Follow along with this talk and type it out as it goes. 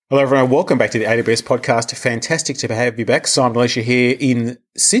Hello, everyone. Welcome back to the AWS podcast. Fantastic to have you back. Simon Alicia here in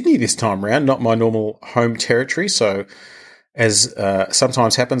Sydney this time around, not my normal home territory. So, as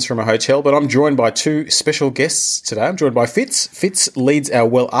sometimes happens from a hotel, but I'm joined by two special guests today. I'm joined by Fitz. Fitz leads our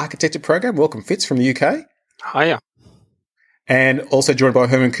Well-Architected program. Welcome, Fitz, from the UK. Hiya. And also joined by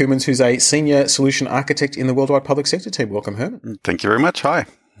Herman Koemans, who's a senior solution architect in the worldwide public sector team. Welcome, Herman. Thank you very much. Hi.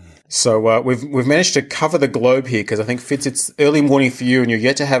 So we've managed to cover the globe here because I think, Fitz, it's early morning for you and you're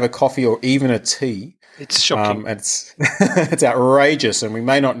yet to have a coffee or even a tea. It's shocking. And it's outrageous, and we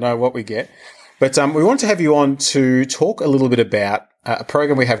may not know what we get. But we want to have you on to talk a little bit about a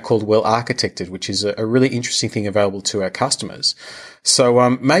program we have called Well-Architected, which is a really interesting thing available to our customers. So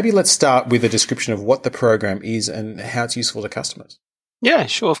maybe let's start with a description of what the program is and how it's useful to customers. Yeah,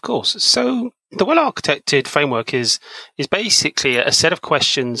 sure, of course. So the Well-Architected Framework is basically a set of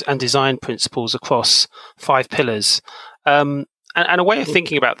questions and design principles across 5 pillars. And a way of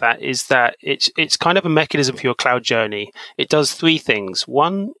thinking about that is that it's kind of a mechanism for your cloud journey. It does 3 things.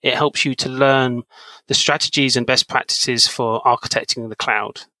 1, it helps you to learn the strategies and best practices for architecting the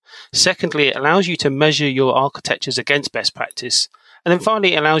cloud. Secondly, it allows you to measure your architectures against best practice. And then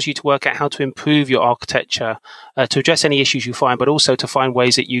finally, it allows you to work out how to improve your architecture to address any issues you find, but also to find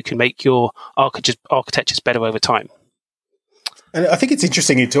ways that you can make your architectures better over time. And I think it's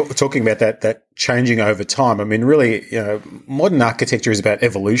interesting you talking about that changing over time. I mean, really, modern architecture is about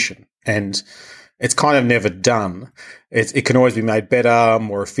evolution, and it's kind of never done. It can always be made better,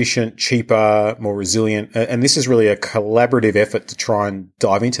 more efficient, cheaper, more resilient. And this is really a collaborative effort to try and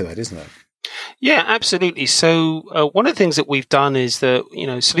dive into that, isn't it? Yeah, absolutely. So one of the things that we've done is that,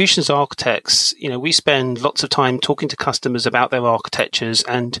 solutions architects, we spend lots of time talking to customers about their architectures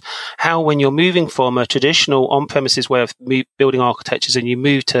and how when you're moving from a traditional on-premises way of building architectures and you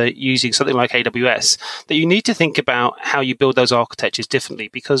move to using something like AWS, that you need to think about how you build those architectures differently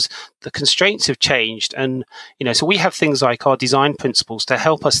because the constraints have changed. And, so we have things like our design principles to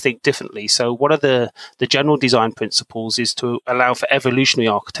help us think differently. So one of the general design principles is to allow for evolutionary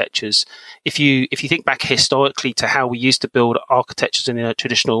architectures. If you think back historically to how we used to build architectures in a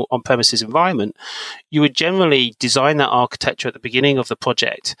traditional on-premises environment, you would generally design that architecture at the beginning of the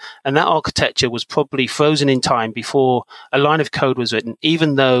project, and that architecture was probably frozen in time before a line of code was written,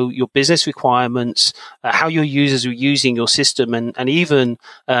 even though your business requirements, how your users were using your system, and even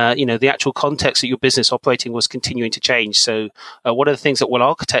the actual context that your business operating was continuing to change. So one of the things that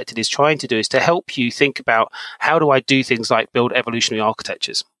Well-Architected is trying to do is to help you think about how do I do things like build evolutionary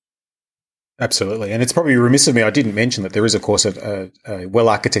architectures. Absolutely. And it's probably remiss of me, I didn't mention that there is, of course, a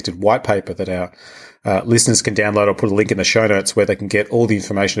well-architected white paper that our listeners can download. I'll put a link in the show notes where they can get all the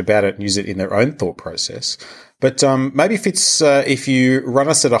information about it and use it in their own thought process. But maybe, Fitz, if you run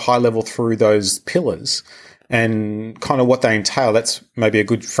us at a high level through those pillars and kind of what they entail, that's maybe a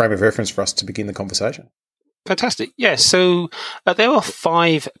good frame of reference for us to begin the conversation. Fantastic. Yeah. So there are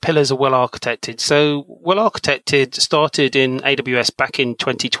 5 pillars of Well-Architected. So Well-Architected started in AWS back in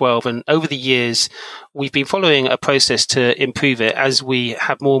 2012. And over the years, we've been following a process to improve it as we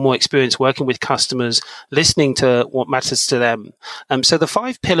have more and more experience working with customers, listening to what matters to them. So the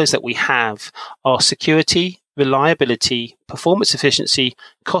 5 pillars that we have are security, reliability, performance efficiency,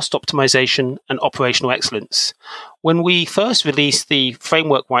 cost optimization, and operational excellence. When we first released the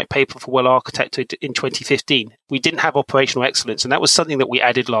framework white paper for Well-Architected in 2015, we didn't have operational excellence, and that was something that we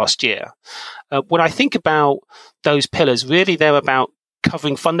added last year. When I think about those pillars, really they're about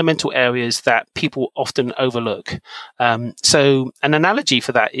covering fundamental areas that people often overlook. So an analogy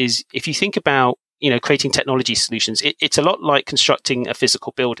for that is if you think about creating technology solutions, it's a lot like constructing a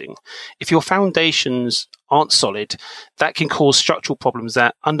physical building. If your foundations aren't solid, that can cause structural problems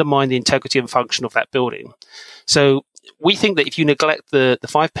that undermine the integrity and function of that building. So we think that if you neglect the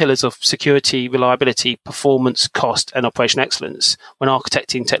 5 pillars of security, reliability, performance, cost, and operational excellence when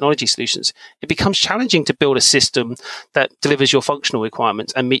architecting technology solutions, it becomes challenging to build a system that delivers your functional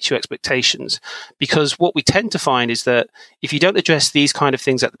requirements and meets your expectations. Because what we tend to find is that if you don't address these kind of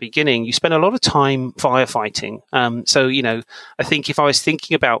things at the beginning, you spend a lot of time firefighting. I think if I was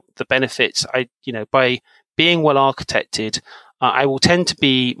thinking about the benefits, by being well architected, I will tend to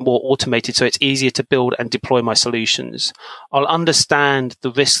be more automated, so it's easier to build and deploy my solutions. I'll understand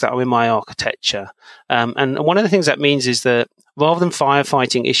the risks that are in my architecture. And one of the things that means is that rather than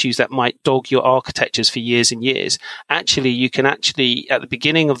firefighting issues that might dog your architectures for years and years, you can at the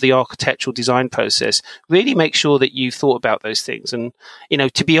beginning of the architectural design process, really make sure that you've thought about those things. And,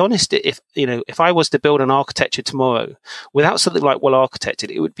 to be honest, if I was to build an architecture tomorrow without something like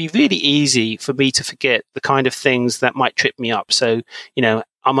Well-Architected, it would be really easy for me to forget the kind of things that might trip me up. So,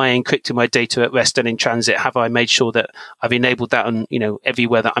 am I encrypting my data at rest and in transit? Have I made sure that I've enabled that on,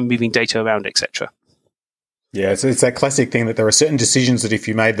 everywhere that I'm moving data around, etc.? Yeah, it's that classic thing that there are certain decisions that if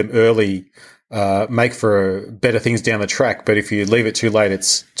you made them early, make for better things down the track. But if you leave it too late,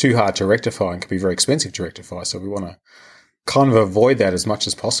 it's too hard to rectify and can be very expensive to rectify. So we want to kind of avoid that as much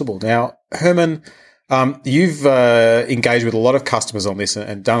as possible. Now, Herman, you've engaged with a lot of customers on this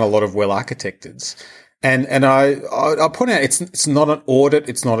and done a lot of well-architecteds. And I'll point out it's not an audit,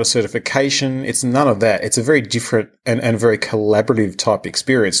 it's not a certification, it's none of that. It's a very different and very collaborative type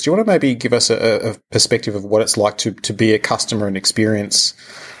experience. Do you want to maybe give us a perspective of what it's like to be a customer and experience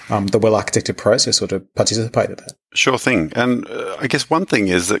the well-architected process or to participate in that? Sure thing. And I guess one thing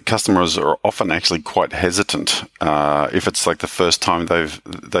is that customers are often actually quite hesitant if it's like the first time they've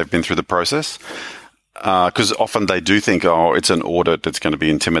been through the process. Because often they do think, it's an audit, it's going to be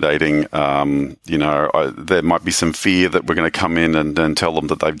intimidating. There might be some fear that we're going to come in and tell them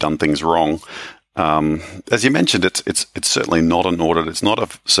that they've done things wrong. As you mentioned, it's certainly not an audit, it's not a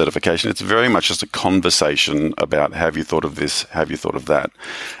certification. It's very much just a conversation about, have you thought of this, have you thought of that?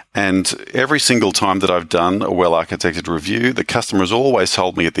 And every single time that I've done a well-architected review, the customer has always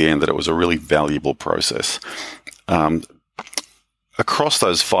told me at the end that it was a really valuable process. Across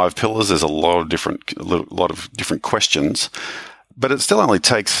those 5 pillars, there's a lot of different questions, but it still only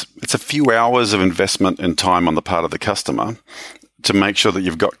takes a few hours of investment and time on the part of the customer to make sure that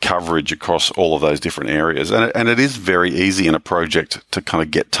you've got coverage across all of those different areas. And it is very easy in a project to kind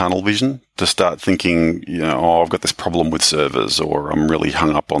of get tunnel vision, to start thinking, I've got this problem with servers, or I'm really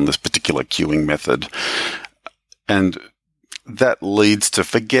hung up on this particular queuing method. And that leads to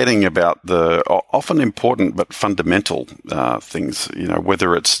forgetting about the often important but fundamental things,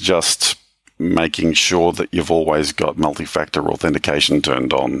 whether it's just making sure that you've always got multi-factor authentication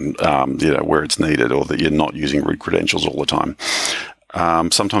turned on, where it's needed, or that you're not using root credentials all the time.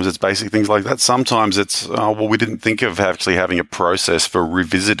 Sometimes it's basic things like that. Sometimes it's, we didn't think of actually having a process for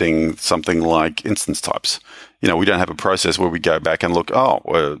revisiting something like instance types. We don't have a process where we go back and look,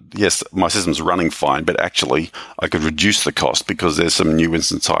 yes, my system's running fine, but actually I could reduce the cost because there's some new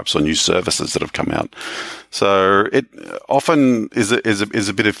instance types or new services that have come out. So it often is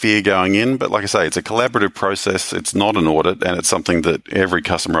a bit of fear going in, but like I say, it's a collaborative process. It's not an audit, and it's something that every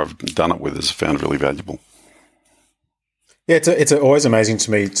customer I've done it with has found really valuable. Yeah, it's always amazing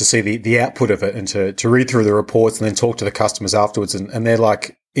to me to see the output of it and to read through the reports and then talk to the customers afterwards, and they're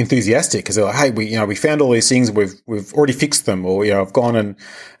like enthusiastic because they're like, hey, we found all these things, we've already fixed them, or I've gone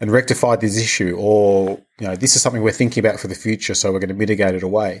and rectified this issue, or this is something we're thinking about for the future, so we're going to mitigate it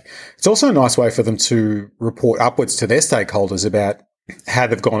away. It's also a nice way for them to report upwards to their stakeholders about how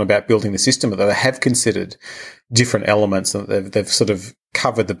they've gone about building the system, that they have considered different elements and they've sort of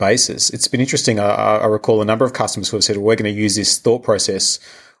covered the bases. It's been interesting. I recall a number of customers who have said, we're going to use this thought process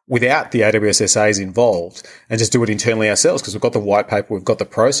without the AWS SAs involved and just do it internally ourselves because we've got the white paper, we've got the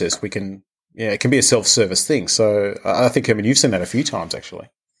process. We can, it can be a self-service thing. So I think, you've seen that a few times actually.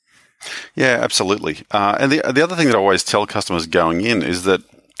 Yeah, absolutely. And the other thing that I always tell customers going in is that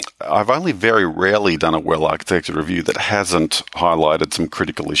I've only very rarely done a well-architected review that hasn't highlighted some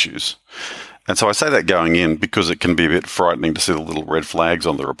critical issues. And so I say that going in because it can be a bit frightening to see the little red flags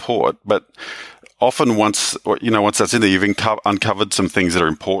on the report. But often once that's in there, you've uncovered some things that are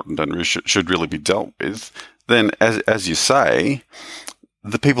important and should really be dealt with. Then, as you say,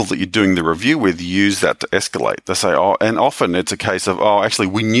 the people that you're doing the review with use that to escalate. They say, and often it's a case of, actually,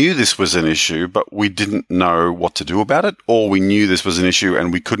 we knew this was an issue, but we didn't know what to do about it, or we knew this was an issue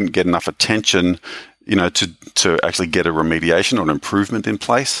and we couldn't get enough attention, to actually get a remediation or an improvement in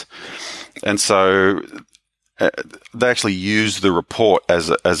place. And so they actually use the report as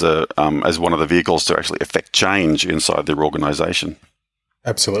one of the vehicles to actually affect change inside their organization.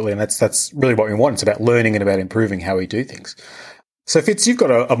 Absolutely, and that's really what we want. It's about learning and about improving how we do things. So, Fitz, you've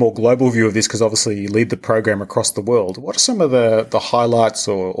got a more global view of this because obviously you lead the program across the world. What are some of the highlights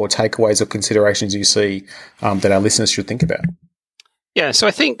or takeaways or considerations you see that our listeners should think about? Yeah, so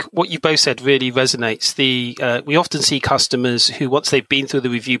I think what you both said really resonates. We often see customers who, once they've been through the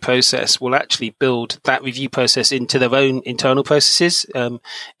review process, will actually build that review process into their own internal processes.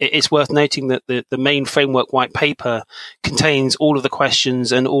 It's worth noting that the main framework white paper contains all of the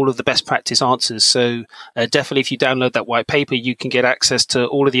questions and all of the best practice answers. So definitely, if you download that white paper, you can get access to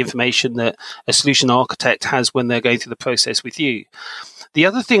all of the information that a solution architect has when they're going through the process with you. The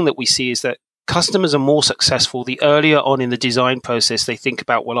other thing that we see is that customers are more successful the earlier on in the design process they think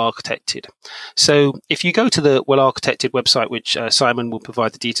about well-architected. So if you go to the well-architected website, which Simon will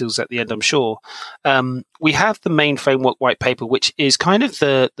provide the details at the end, I'm sure, we have the main framework white paper, which is kind of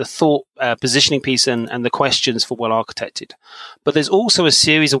the thought positioning piece and the questions for well architected. But there's also a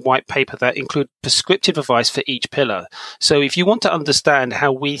series of white paper that include prescriptive advice for each pillar. So if you want to understand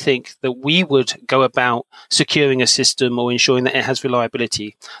how we think that we would go about securing a system or ensuring that it has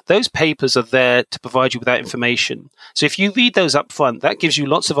reliability, those papers are there to provide you with that information. So if you read those up front, that gives you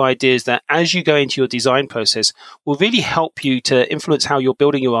lots of ideas that as you go into your design process will really help you to influence how you're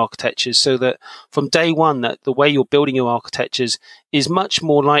building your architectures, so that from day one, that the way you're building your architectures is much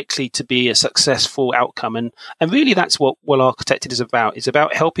more likely to be a successful outcome. And really that's what Well Architected is about. It's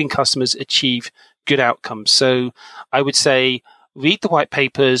about helping customers achieve good outcomes. So I would say read the white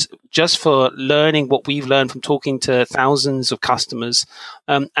papers just for learning what we've learned from talking to thousands of customers,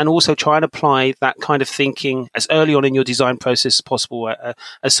 and also try and apply that kind of thinking as early on in your design process as possible.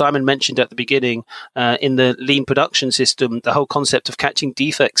 As Simon mentioned at the beginning, in the lean production system, the whole concept of catching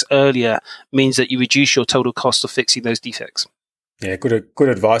defects earlier means that you reduce your total cost of fixing those defects. Yeah, good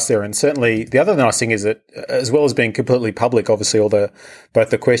advice there. And certainly the other nice thing is that as well as being completely public, obviously both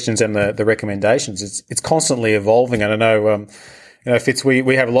the questions and the recommendations, it's constantly evolving. And I know, Fitz,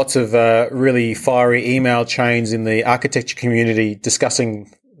 we have lots of really fiery email chains in the architecture community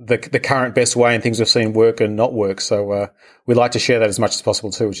discussing the current best way and things we've seen work and not work. So we like to share that as much as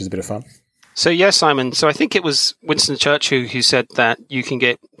possible too, which is a bit of fun. So yes, Simon. So I think it was Winston Churchill who said that you can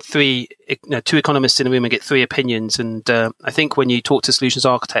get two economists in a room and get three opinions. And I think when you talk to solutions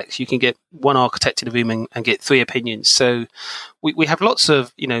architects, you can get one architect in a room and get three opinions. So we have lots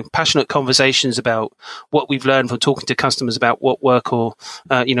of passionate conversations about what we've learned from talking to customers about what work or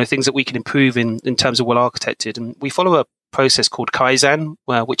things that we can improve in terms of well architected. And we follow a process called Kaizen,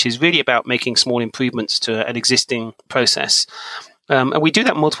 which is really about making small improvements to an existing process. And we do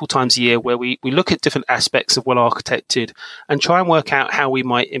that multiple times a year, where we look at different aspects of well architected and try and work out how we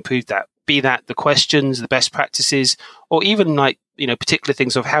might improve that, be that the questions, the best practices, or even particular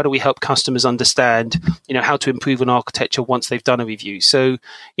things of how do we help customers understand, how to improve an architecture once they've done a review. So,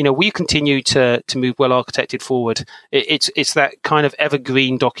 we continue to move well architected forward. It's that kind of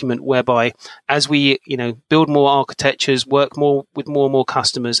evergreen document whereby as we, build more architectures, work more with more and more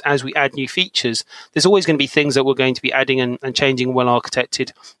customers, as we add new features, there's always going to be things that we're going to be adding and changing well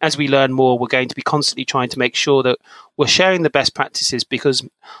architected. As we learn more, we're going to be constantly trying to make sure that we're sharing the best practices, because,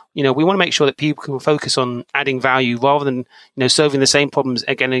 we want to make sure that people can focus on adding value rather than, solving the same problems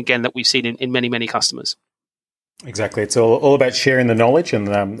again and again that we've seen in many, many customers. Exactly. It's all about sharing the knowledge, and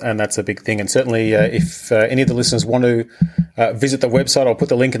that's a big thing. And certainly if any of the listeners want to visit the website, I'll put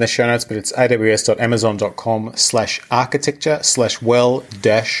the link in the show notes, but it's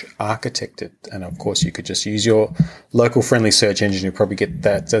aws.amazon.com/architecture/well-architected. And of course, you could just use your local friendly search engine. You'll probably get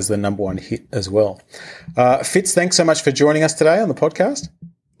that as the number one hit as well. Fitz, thanks so much for joining us today on the podcast.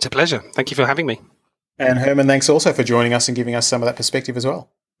 It's a pleasure. Thank you for having me. And Herman, thanks also for joining us and giving us some of that perspective as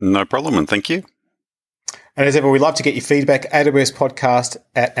well. No problem, and thank you. And as ever, we'd love to get your feedback,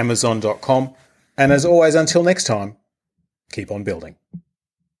 awspodcast@amazon.com. And as always, until next time, keep on building.